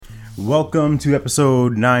Welcome to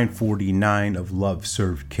episode 949 of Love,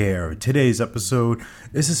 Serve, Care. Today's episode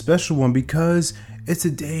is a special one because it's a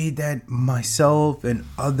day that myself and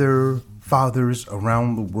other fathers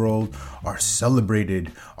around the world are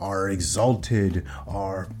celebrated, are exalted,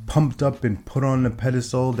 are pumped up and put on a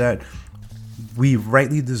pedestal that we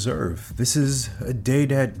rightly deserve. This is a day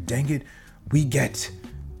that, dang it, we get.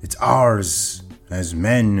 It's ours as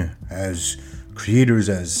men, as creators,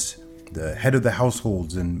 as the head of the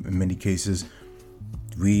households. In many cases,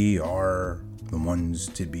 we are the ones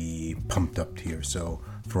to be pumped up here. So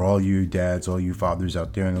for all you dads, all you fathers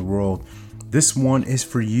out there in the world, this one is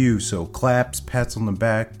for you. So claps, pats on the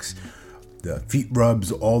backs, the feet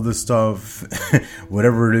rubs, all the stuff,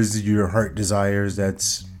 whatever it is your heart desires,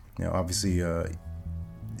 that's, obviously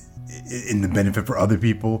in the benefit for other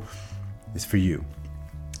people, is for you.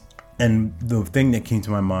 And the thing that came to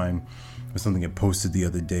my mind was something I posted the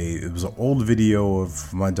other day. It was an old video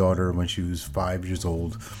of my daughter when she was 5 years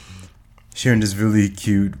old, sharing this really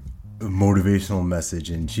cute motivational message,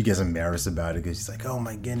 and she gets embarrassed about it because she's like, "Oh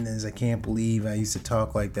my goodness, I can't believe I used to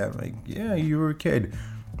talk like that." I'm like, yeah, you were a kid.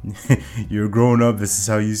 You're growing up. This is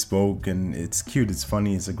how you spoke, and it's cute. It's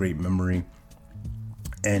funny. It's a great memory.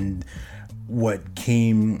 And what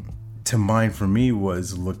came to mind for me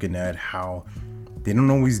was looking at how they don't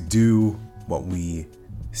always do what we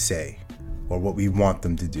say or what we want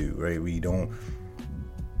them to do, right? It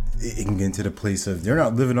can get into the place of they're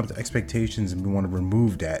not living up to expectations, and we want to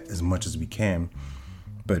remove that as much as we can.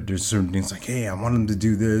 But there's certain things like, hey, I want them to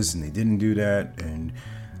do this, and they didn't do that, and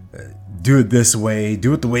do it this way,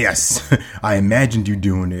 do it the way I imagined you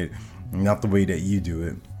doing it, not the way that you do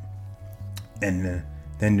it. And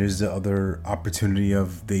then there's the other opportunity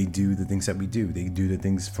of they do the things that we do. They do the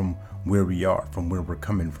things from where we are, from where we're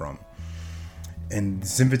coming from. And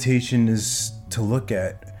this invitation is to look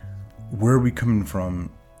at where we're coming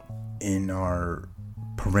from in our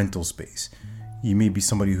parental space. You may be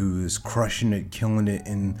somebody who is crushing it, killing it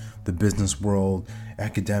in the business world,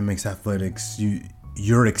 academics, athletics.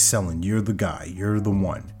 You're excelling. You're the guy. You're the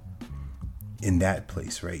one in that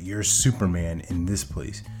place, right? You're Superman in this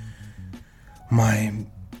place. My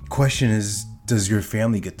question is, does your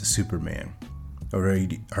family get the Superman? Or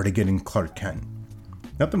are they getting Clark Kent?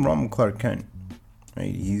 Nothing wrong with Clark Kent.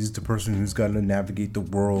 Right? He's the person who's got to navigate the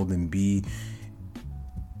world and be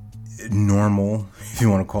normal, if you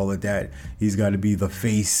want to call it that. He's got to be the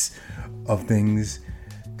face of things,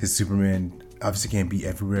 because Superman obviously can't be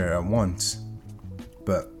everywhere at once.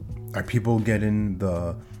 But are people getting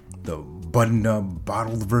the buttoned up,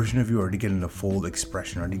 bottled version of you, or are they getting the full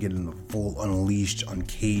expression? Are they getting the full unleashed,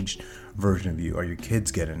 uncaged version of you? Are your kids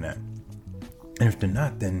getting that? And if they're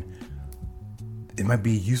not, then it might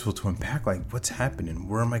be useful to unpack, like, what's happening?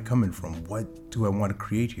 Where am I coming from? What do I want to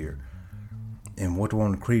create here? And what do I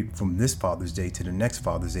want to create from this Father's Day to the next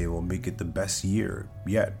Father's Day will make it the best year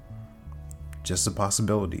yet. Just a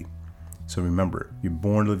possibility. So remember, you're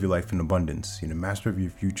born to live your life in abundance. You're the master of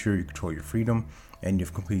your future. You control your freedom, and you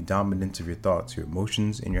have complete dominance of your thoughts, your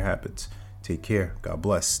emotions, and your habits. Take care. God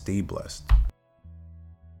bless. Stay blessed.